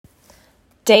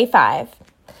Day 5.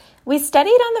 We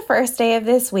studied on the first day of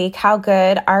this week how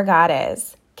good our God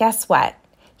is. Guess what?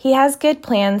 He has good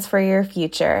plans for your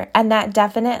future, and that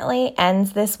definitely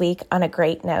ends this week on a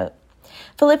great note.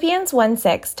 Philippians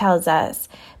 1:6 tells us,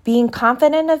 being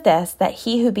confident of this, that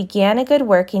he who began a good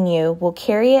work in you will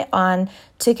carry it on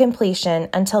to completion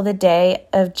until the day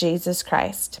of Jesus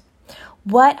Christ.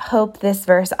 What hope this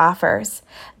verse offers.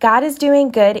 God is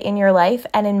doing good in your life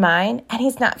and in mine, and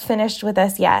he's not finished with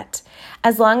us yet.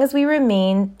 As long as we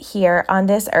remain here on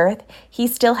this earth, he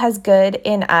still has good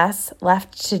in us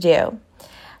left to do.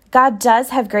 God does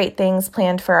have great things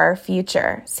planned for our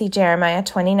future. See Jeremiah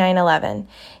 29:11.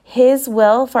 His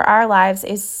will for our lives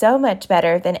is so much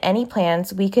better than any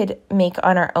plans we could make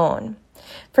on our own.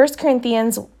 1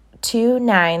 Corinthians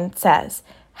 2:9 says,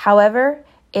 however,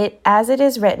 as it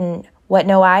is written, what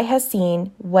no eye has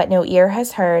seen, what no ear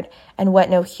has heard, and what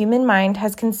no human mind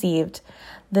has conceived,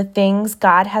 the things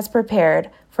God has prepared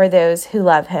for those who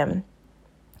love him.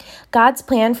 God's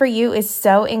plan for you is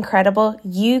so incredible,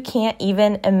 you can't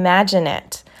even imagine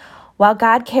it. While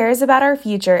God cares about our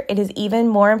future, it is even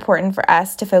more important for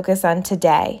us to focus on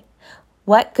today.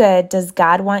 What good does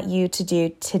God want you to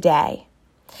do today?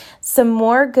 Some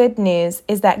more good news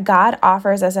is that God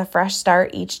offers us a fresh start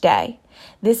each day.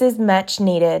 This is much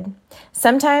needed.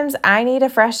 Sometimes I need a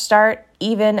fresh start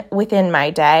even within my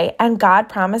day, and God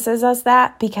promises us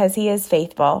that because he is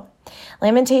faithful.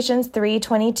 Lamentations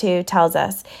 3:22 tells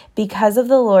us, because of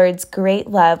the Lord's great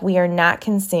love, we are not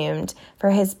consumed,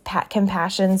 for his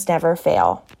compassions never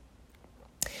fail.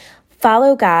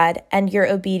 Follow God, and your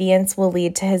obedience will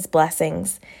lead to his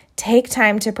blessings. Take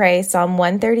time to pray Psalm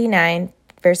 139,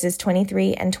 verses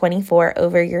 23 and 24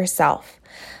 over yourself.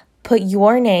 Put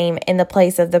your name in the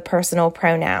place of the personal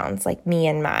pronouns like me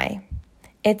and my.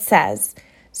 It says,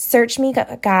 search me,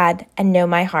 God, and know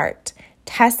my heart.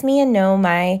 Test me and know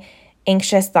my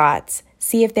anxious thoughts.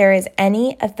 See if there is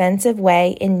any offensive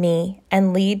way in me,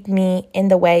 and lead me in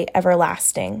the way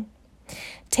everlasting.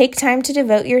 Take time to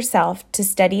devote yourself to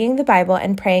studying the Bible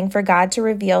and praying for God to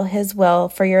reveal his will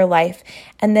for your life,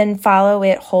 and then follow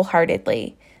it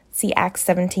wholeheartedly. See Acts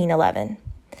 17:11.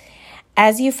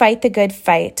 As you fight the good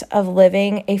fight of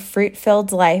living a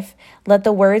fruit-filled life, let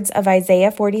the words of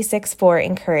Isaiah 46:4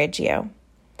 encourage you.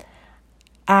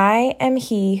 I am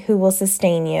he who will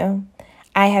sustain you.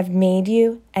 I have made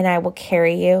you, and I will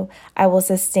carry you. I will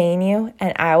sustain you,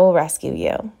 and I will rescue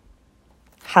you.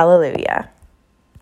 Hallelujah.